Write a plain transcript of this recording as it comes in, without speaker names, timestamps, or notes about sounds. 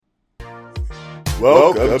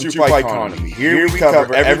Welcome to Ficonomy. Here we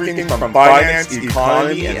cover everything from finance,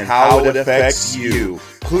 economy, and how it affects you.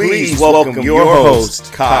 Please welcome your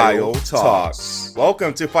host, Kyle Talks.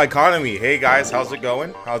 Welcome to Ficonomy. Hey guys, how's it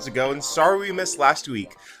going? Sorry we missed last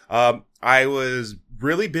week. I was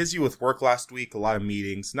really busy with work last week, a lot of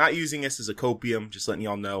meetings. Not using this as a copium, just letting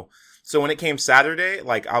y'all know. So when it came Saturday,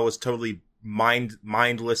 I was totally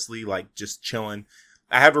mindlessly, just chilling.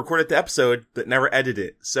 I had recorded the episode, but never edited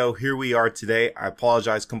it. So here we are today. I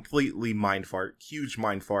apologize, completely huge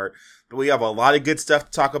mind fart. But we have a lot of good stuff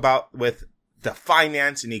to talk about with the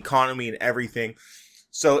finance and economy and everything.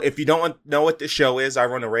 So if you don't know what this show is, I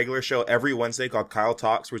run a regular show every Wednesday called Kyle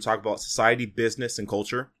Talks, where we talk about society, business, and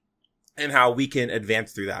culture, and how we can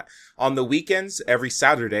advance through that. On the weekends, every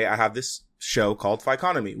Saturday, I have this show called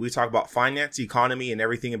Ficonomy. We talk about finance, economy, and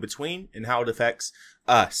everything in between, and how it affects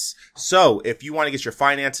us. So if you want to get your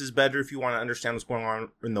finances better, if you want to understand what's going on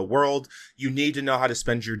in the world, you need to know how to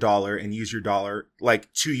spend your dollar and use your dollar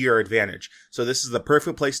to your advantage. So this is the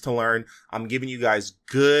perfect place to learn. I'm giving you guys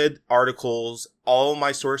good articles. All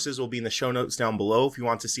my sources will be in the show notes down below if you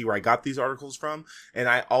want to see where I got these articles from. And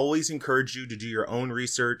I always encourage you to do your own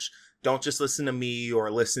research. Don't just listen to me or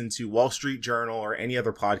listen to Wall Street Journal or any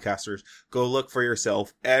other podcasters. Go look for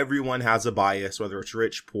yourself. Everyone has a bias, whether it's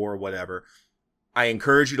rich, poor, whatever. I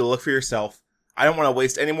encourage you to look for yourself. I don't want to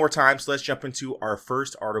waste any more time, so let's jump into our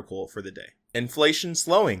first article for the day. Inflation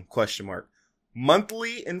slowing, ?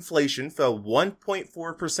 Monthly inflation fell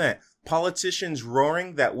 1.4%. Politicians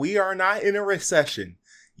roaring that we are not in a recession.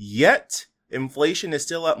 Yet, inflation is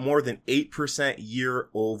still up more than 8% year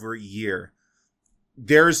over year.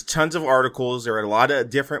 There's tons of articles. There are a lot of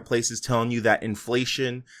different places telling you that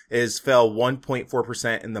inflation fell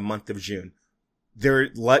 1.4% in the month of June.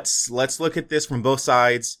 Let's look at this from both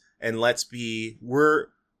sides, and we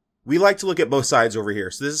like to look at both sides over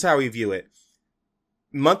here. So this is how we view it.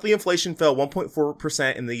 Monthly inflation fell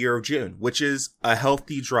 1.4% in the year of June, which is a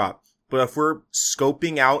healthy drop. But if we're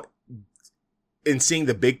scoping out and seeing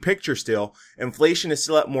the big picture still, inflation is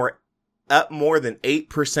still up more than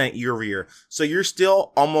 8% year over year. So you're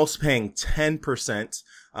still almost paying 10%,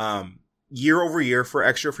 year over year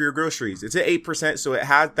for your groceries. It's at 8%. So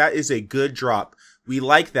that is a good drop. We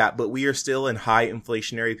like that, but we are still in high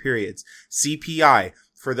inflationary periods. CPI,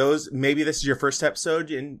 for those, maybe this is your first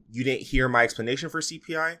episode and you didn't hear my explanation for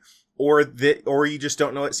CPI, or you just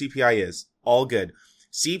don't know what CPI is. All good.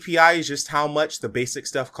 CPI is just how much the basic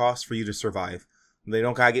stuff costs for you to survive. They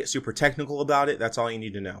don't gotta get super technical about it. That's all you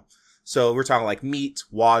need to know. So we're talking meat,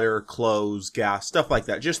 water, clothes, gas, stuff like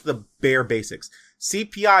that. Just the bare basics.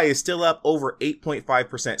 CPI is still up over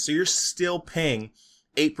 8.5%. So you're still paying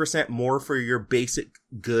 8% more for your basic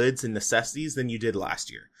goods and necessities than you did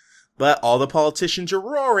last year. But all the politicians are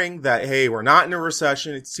roaring that, hey, we're not in a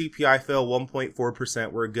recession. CPI fell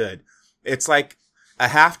 1.4%. We're good. It's like a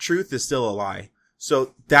half truth is still a lie.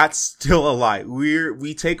 So that's still a lie.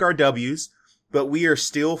 We take our W's, but we are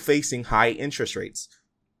still facing high interest rates.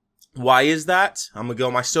 Why is that? I'm going to go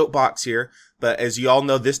on my soapbox here. But as you all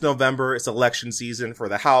know, this November is election season for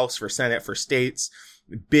the House, for Senate, for states.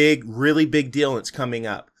 Really big deal. It's coming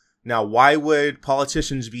up. Now, why would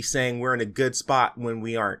politicians be saying we're in a good spot when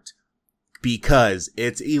we aren't? Because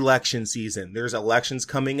it's election season. There's elections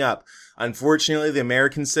coming up. Unfortunately, the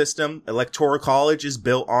American system, electoral college, is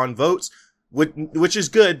built on votes, which is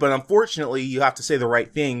good. But unfortunately, you have to say the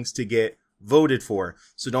right things to get voted for.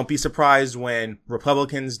 So don't be surprised when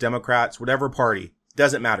Republicans, Democrats, whatever party,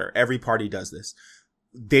 doesn't matter. Every party does this.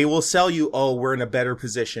 They will sell you, oh, we're in a better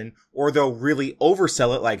position, or they'll really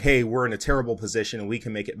oversell it like, hey, we're in a terrible position and we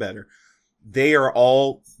can make it better. They are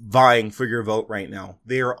all vying for your vote right now.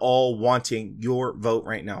 They are all wanting your vote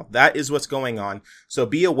right now. That is what's going on. So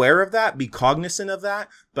be aware of that. Be cognizant of that.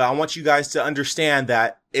 But I want you guys to understand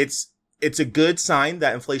that it's a good sign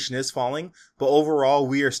that inflation is falling, but overall,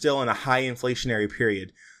 we are still in a high inflationary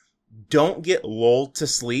period. Don't get lulled to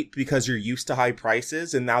sleep because you're used to high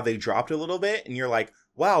prices and now they dropped a little bit and you're like,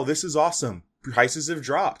 wow, this is awesome. Prices have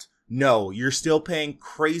dropped. No, you're still paying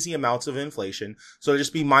crazy amounts of inflation. So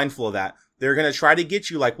just be mindful of that. They're going to try to get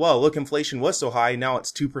you like, well, look, inflation was so high. Now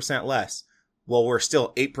it's 2% less. Well, we're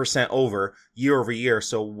still 8% over year.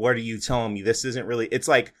 So what are you telling me? This isn't really, it's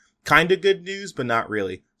like kind of good news, but not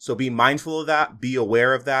really. So be mindful of that. Be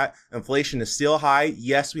aware of that. Inflation is still high.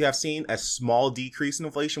 Yes, we have seen a small decrease in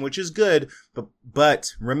inflation, which is good.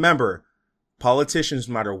 But remember, politicians,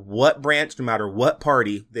 no matter what branch, no matter what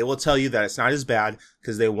party, they will tell you that it's not as bad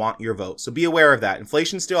because they want your vote. So be aware of that.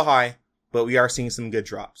 Inflation's still high, but we are seeing some good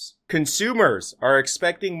drops. Consumers are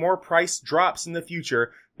expecting more price drops in the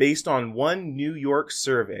future based on one New York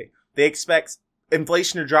survey. They expect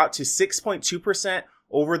inflation to drop to 6.2%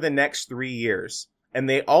 over the next 3 years. And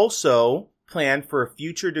they also plan for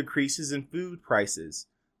future decreases in food prices.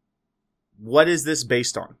 What is this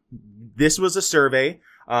based on? This was a survey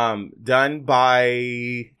done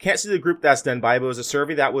by, can't see the group that's done by, but it was a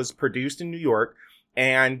survey that was produced in New York.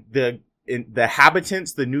 And the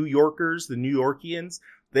habitants, the New Yorkers, the New Yorkians,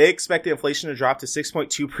 they expect inflation to drop to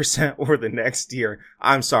 6.2% over the next year.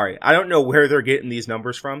 I'm sorry. I don't know where they're getting these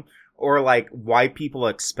numbers from or like why people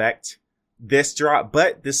expect this drop,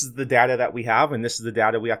 but this is the data that we have and this is the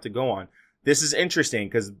data we have to go on. This is interesting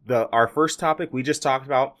because our first topic, we just talked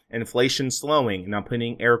about inflation slowing, and I'm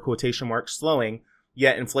putting air quotation marks slowing,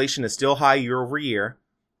 yet inflation is still high year over year,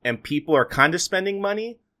 and people are kind of spending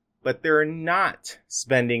money, but they're not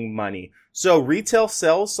spending money. So retail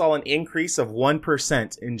sales saw an increase of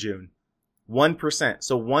 1% in June. 1%.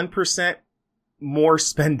 So 1% more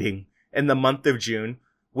spending in the month of June,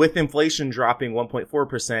 with inflation dropping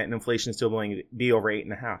 1.4% and inflation still going to be over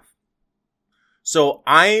 8.5%. So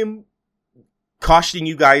I'm cautioning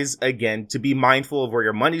you guys again to be mindful of where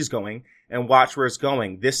your money's going and watch where it's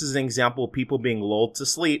going. This is an example of people being lulled to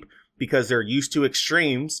sleep because they're used to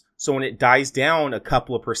extremes. So when it dies down a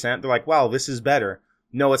couple of percent, they're like, wow, this is better.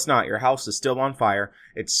 No, it's not. Your house is still on fire.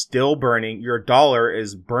 It's still burning. Your dollar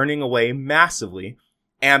is burning away massively.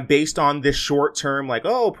 And based on this short term, like,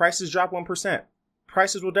 oh, prices drop 1%.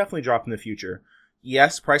 Prices will definitely drop in the future.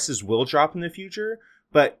 Yes, prices will drop in the future,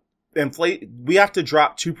 but we have to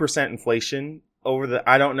drop 2% inflation over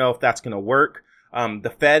I don't know if that's going to work.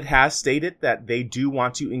 The Fed has stated that they do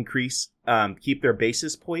want to increase, keep their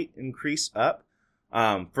basis point increase up.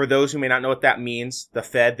 For those who may not know what that means, the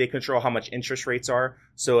Fed, they control how much interest rates are.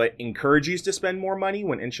 So it encourages you to spend more money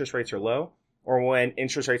when interest rates are low, or when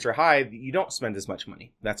interest rates are high, you don't spend as much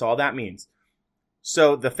money. That's all that means.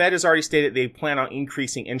 So the Fed has already stated they plan on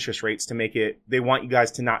increasing interest rates to make it, they want you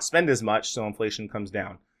guys to not spend as much so inflation comes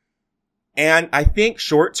down. And I think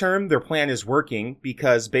short term, their plan is working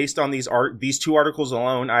because based on these two articles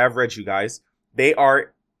alone, I have read you guys, they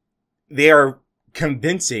are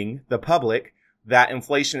convincing the public that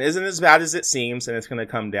inflation isn't as bad as it seems and it's going to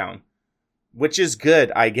come down, which is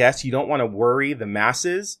good. I guess you don't want to worry the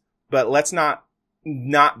masses, but let's not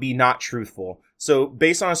be not truthful. So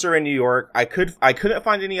based on a survey in New York, I couldn't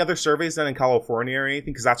find any other surveys done in California or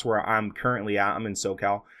anything because that's where I'm currently at. I'm in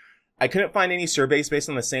SoCal. I couldn't find any surveys based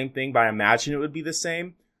on the same thing, but I imagine it would be the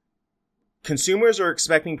same. Consumers are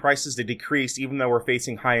expecting prices to decrease even though we're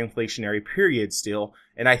facing high inflationary periods still.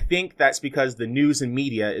 And I think that's because the news and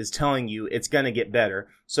media is telling you it's going to get better.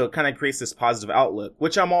 So it kind of creates this positive outlook,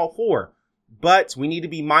 which I'm all for. But we need to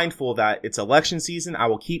be mindful that it's election season. I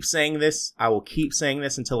will keep saying this.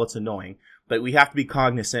 Until it's annoying. But we have to be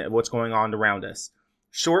cognizant of what's going on around us.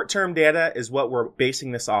 Short-term data is what we're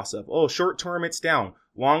basing this off of. Oh, short-term, it's down.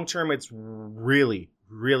 Long-term, it's really,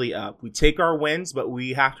 really up. We take our wins, but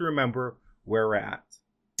we have to remember where we're at.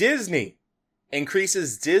 Disney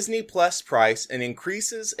increases Disney Plus price and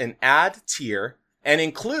increases an ad tier and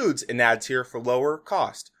includes an ad tier for lower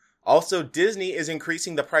cost. Also, Disney is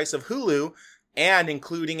increasing the price of Hulu and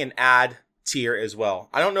including an ad tier as well.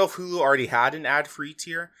 I don't know if Hulu already had an ad-free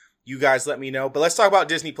tier. You guys let me know. But let's talk about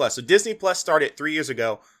Disney Plus. So Disney Plus started 3 years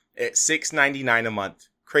ago at $6.99 a month.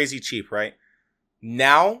 Crazy cheap, right?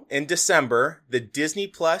 Now, in December, the Disney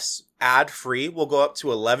Plus ad-free will go up to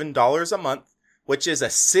 $11 a month, which is a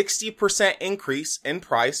 60% increase in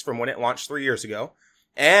price from when it launched 3 years ago.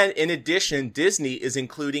 And in addition, Disney is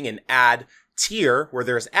including an ad tier where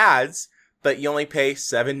there's ads, but you only pay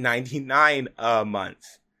 $7.99 a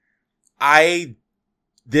month.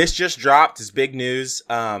 This just dropped. It's big news.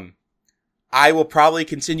 I will probably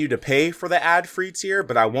continue to pay for the ad-free tier,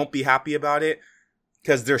 but I won't be happy about it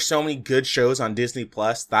because there's so many good shows on Disney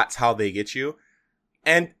Plus. That's how they get you.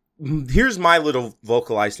 And here's my little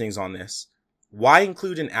vocalized things on this. Why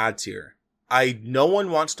include an ad tier? No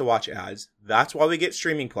one wants to watch ads. That's why we get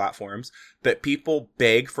streaming platforms, but people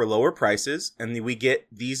beg for lower prices and we get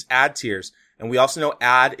these ad tiers. And we also know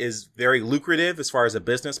ad is very lucrative as far as a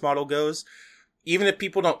business model goes. Even if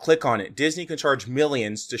people don't click on it, Disney can charge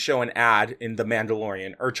millions to show an ad in The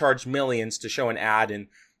Mandalorian or charge millions to show an ad in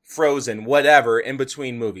Frozen, whatever, in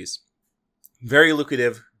between movies. Very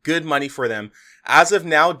lucrative, good money for them. As of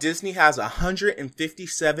now, Disney has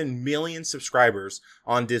 157 million subscribers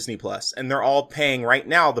on Disney Plus, and they're all paying right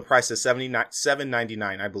now the price of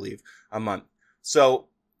 $7.99, I believe, a month. So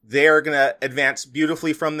they're going to advance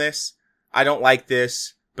beautifully from this. I don't like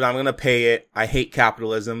this, but I'm going to pay it. I hate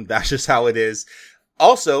capitalism. That's just how it is.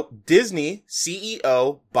 Also, Disney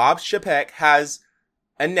CEO Bob Chapek has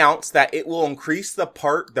announced that it will increase the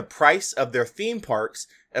price of their theme parks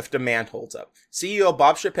if demand holds up. CEO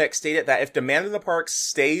Bob Chapek stated that if demand in the parks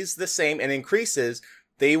stays the same and increases,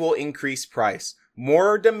 they will increase price.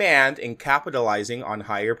 More demand and capitalizing on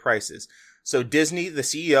higher prices. So Disney, the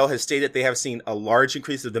CEO, has stated they have seen a large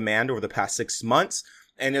increase of demand over the past 6 months.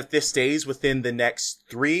 And if this stays within the next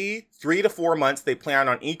three to 4 months, they plan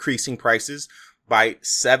on increasing prices by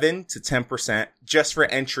 7 to 10% just for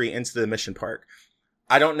entry into the Mission Park.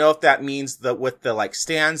 I don't know if that means that with the like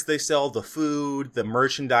stands they sell, the food, the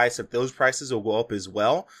merchandise, if those prices will go up as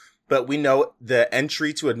well. But we know the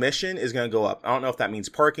entry to admission is going to go up. I don't know if that means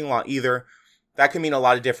parking lot either. That can mean a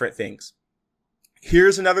lot of different things.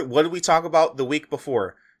 Here's another, what did we talk about the week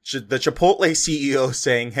before? The Chipotle CEO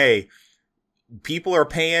saying, hey, people are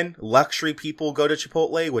paying, luxury people go to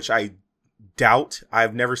Chipotle, which I doubt.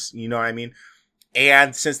 I've never, you know what I mean?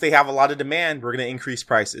 And since they have a lot of demand, we're going to increase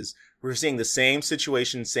prices. We're seeing the same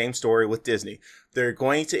situation, same story with Disney. They're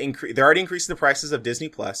going to increase, they're already increasing the prices of Disney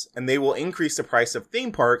Plus, and they will increase the price of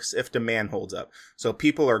theme parks if demand holds up. So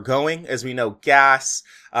people are going, as we know, gas,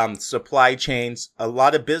 supply chains, a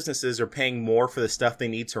lot of businesses are paying more for the stuff they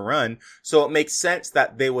need to run. So it makes sense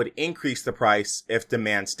that they would increase the price if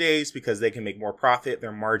demand stays because they can make more profit,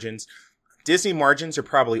 their margins. Disney margins are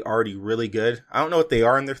probably already really good. I don't know what they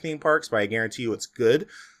are in their theme parks, but I guarantee you it's good.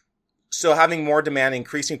 So having more demand,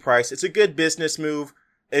 increasing price, it's a good business move.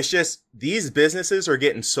 It's just these businesses are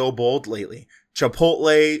getting so bold lately.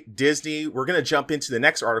 Chipotle, Disney, we're going to jump into the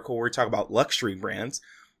next article where we talk about luxury brands.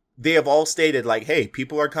 They have all stated like, hey,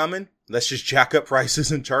 people are coming. Let's just jack up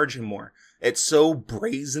prices and charge them more. It's so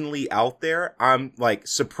brazenly out there. I'm like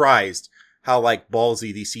surprised how like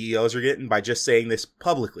ballsy these CEOs are getting by just saying this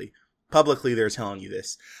publicly. Publicly, they're telling you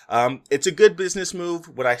this. It's a good business move.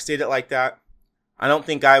 Would I state it like that? I don't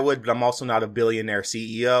think I would, but I'm also not a billionaire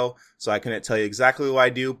CEO, so I couldn't tell you exactly what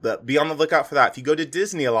I do, but be on the lookout for that. If you go to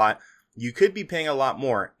Disney a lot, you could be paying a lot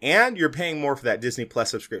more, and you're paying more for that Disney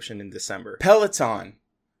Plus subscription in December. Peloton,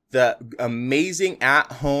 the amazing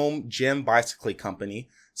at-home gym bicycle company,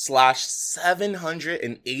 slashed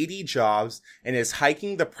 780 jobs and is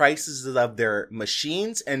hiking the prices of their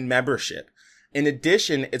machines and membership. In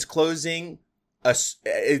addition, it's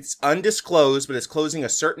undisclosed, but it's closing a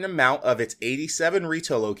certain amount of its 87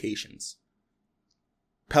 retail locations.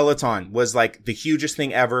 Peloton was like the hugest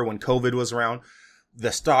thing ever when COVID was around.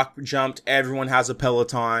 The stock jumped. Everyone has a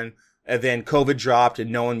Peloton. And then COVID dropped and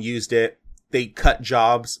no one used it. They cut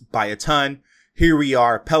jobs by a ton. Here we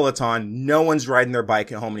are, Peloton. No one's riding their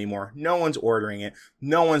bike at home anymore. No one's ordering it.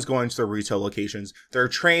 No one's going to their retail locations. Their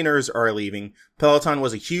trainers are leaving. Peloton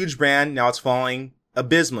was a huge brand. Now it's falling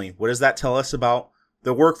abysmally. What does that tell us about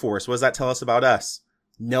the workforce? What does that tell us about us?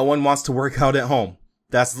 No one wants to work out at home.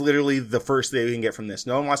 That's literally the first thing we can get from this.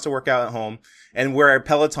 No one wants to work out at home. And where at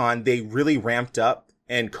Peloton, they really ramped up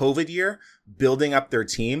in COVID year, building up their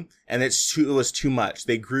team. And it was too much.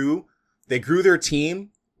 They grew their team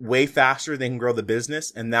way faster than they can grow the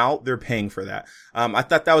business. And now they're paying for that. I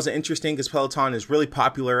thought that was interesting because Peloton is really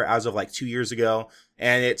popular as of like 2 years ago.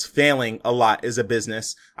 And it's failing a lot as a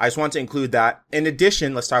business. I just want to include that. In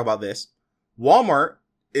addition, let's talk about this. Walmart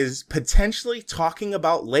is potentially talking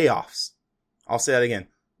about layoffs. I'll say that again.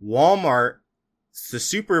 Walmart, the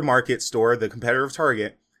supermarket store, the competitor of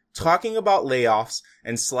Target, talking about layoffs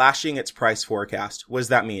and slashing its price forecast. What does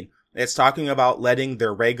that mean? It's talking about letting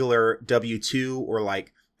their regular W-2 or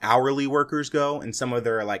like hourly workers go and some of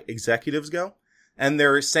their like executives go. And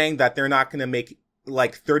they're saying that they're not going to make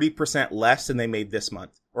like 30% less than they made this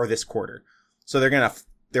month or this quarter. So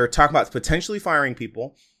they're talking about potentially firing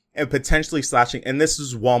people and potentially slashing. And this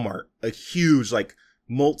is Walmart, a huge like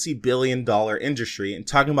multi-billion-dollar industry, and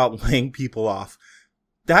talking about laying people off.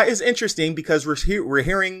 That is interesting because we're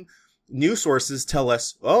hearing news sources tell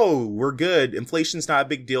us, oh, we're good. Inflation's not a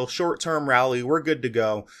big deal. Short-term rally. We're good to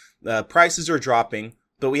go. Prices are dropping.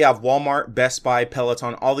 But we have Walmart, Best Buy,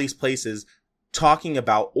 Peloton, all these places talking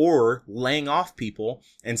about or laying off people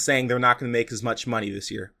and saying they're not going to make as much money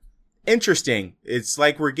this year. Interesting. It's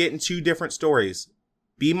like we're getting two different stories.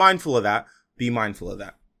 Be mindful of that. Be mindful of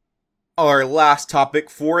that. Our last topic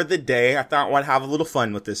for the day. I thought I'd have a little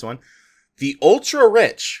fun with this one. The ultra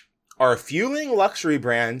rich are fueling luxury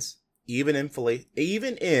brands even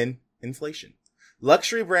in inflation.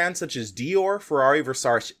 Luxury brands such as Dior, Ferrari,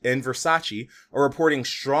 and Versace are reporting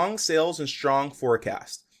strong sales and strong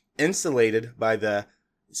forecasts, insulated by the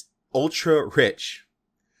ultra rich.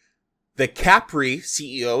 The Capri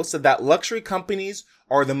CEO said that luxury companies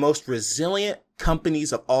are the most resilient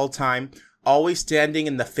companies of all time, always standing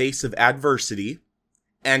in the face of adversity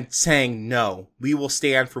and saying, no, we will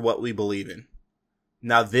stand for what we believe in.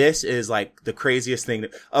 Now, this is like the craziest thing.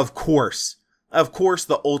 Of course, of course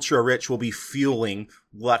the ultra rich will be fueling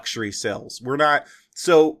luxury sales.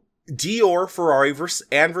 So Dior, Ferrari,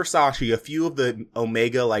 and Versace, a few of the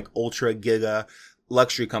Omega, like ultra giga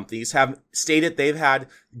luxury companies, have stated they've had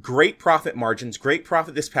great profit margins, great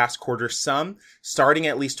profit this past quarter, some starting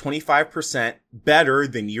at least 25% better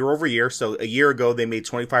than year over year. So a year ago, they made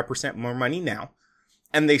 25% more money now.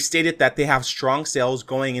 And they stated that they have strong sales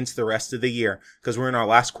going into the rest of the year because we're in our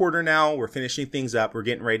last quarter now. We're finishing things up. We're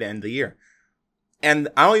getting ready to end the year. And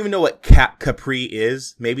I don't even know what Capri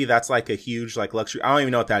is. Maybe that's like a huge like luxury. I don't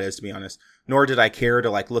even know what that is, to be honest. Nor did I care to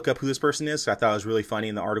like look up who this person is. So I thought it was really funny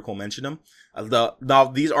and the article mentioned him. Now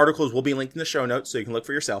these articles will be linked in the show notes so you can look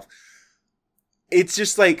for yourself. It's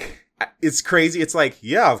just like, it's crazy. It's like,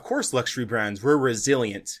 yeah, of course, luxury brands, we're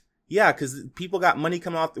resilient. Yeah, because people got money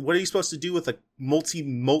coming out. What are you supposed to do with like multi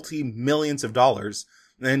millions of dollars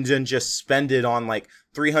and then just spend it on like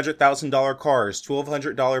 $300,000 cars,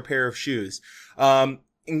 $1,200 pair of shoes? On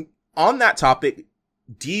that topic,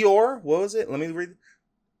 Dior, what was it? Let me read.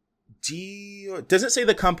 Dior, doesn't say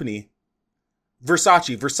the company.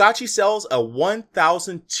 Versace sells a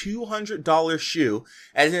 $1,200 shoe,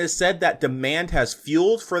 and it is said that demand has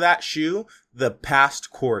fueled for that shoe the past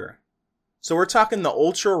quarter. So we're talking the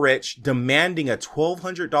ultra rich demanding a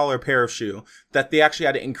 $1,200 pair of shoe that they actually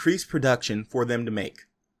had to increase production for them to make.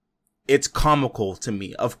 It's comical to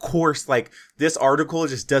me. Of course, like, this article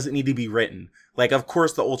just doesn't need to be written. Like, of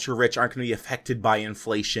course, the ultra rich aren't going to be affected by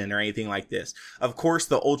inflation or anything like this. Of course,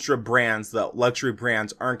 the ultra brands, the luxury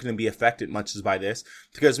brands aren't going to be affected much as by this,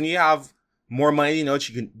 because when you have more money,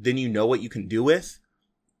 than you know what you can do with.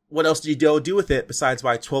 What else do you do with it besides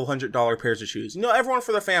buy $1,200 pairs of shoes? Everyone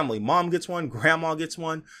for the family. Mom gets one, grandma gets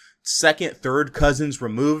one, second, third cousins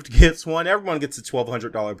removed gets one. Everyone gets a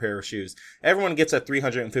 $1,200 pair of shoes. Everyone gets a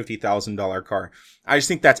 $350,000 car. I just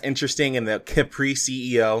think that's interesting. And the Capri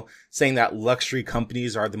CEO saying that luxury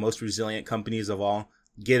companies are the most resilient companies of all.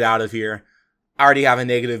 Get out of here. I already have a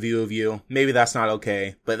negative view of you. Maybe that's not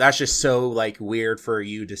okay, but that's just so like weird for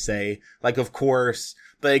you to say. Like, of course,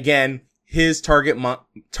 but again, his target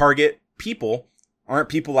people aren't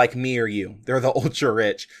people like me or you. They're the ultra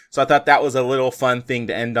rich. So I thought that was a little fun thing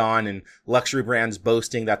to end on, and luxury brands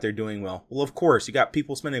boasting that they're doing well. Well, of course, you got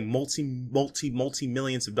people spending multi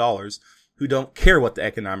millions of dollars who don't care what the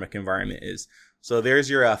economic environment is. So there's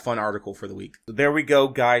your fun article for the week. So there we go,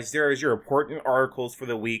 guys. There is your important articles for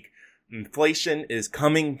the week. Inflation is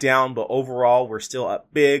coming down, but overall, we're still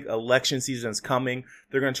up big. Election season is coming.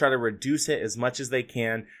 They're going to try to reduce it as much as they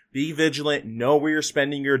can. Be vigilant. Know where you're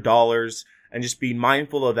spending your dollars, and just be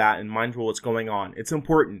mindful of that and mindful of what's going on. It's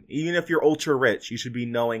important. Even if you're ultra rich, you should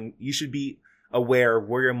be aware of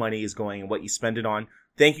where your money is going and what you spend it on.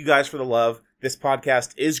 Thank you guys for the love. This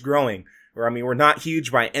podcast is growing. We're not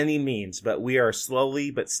huge by any means, but we are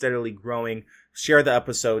slowly but steadily growing. Share the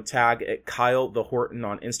episode, tag at Kyle the Horton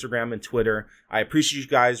on Instagram and Twitter. I appreciate you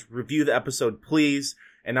guys. Review the episode, please.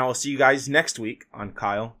 And I will see you guys next week on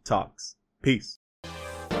Kyle Talks. Peace.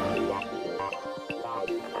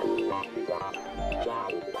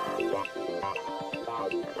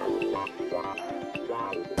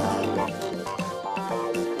 Wow.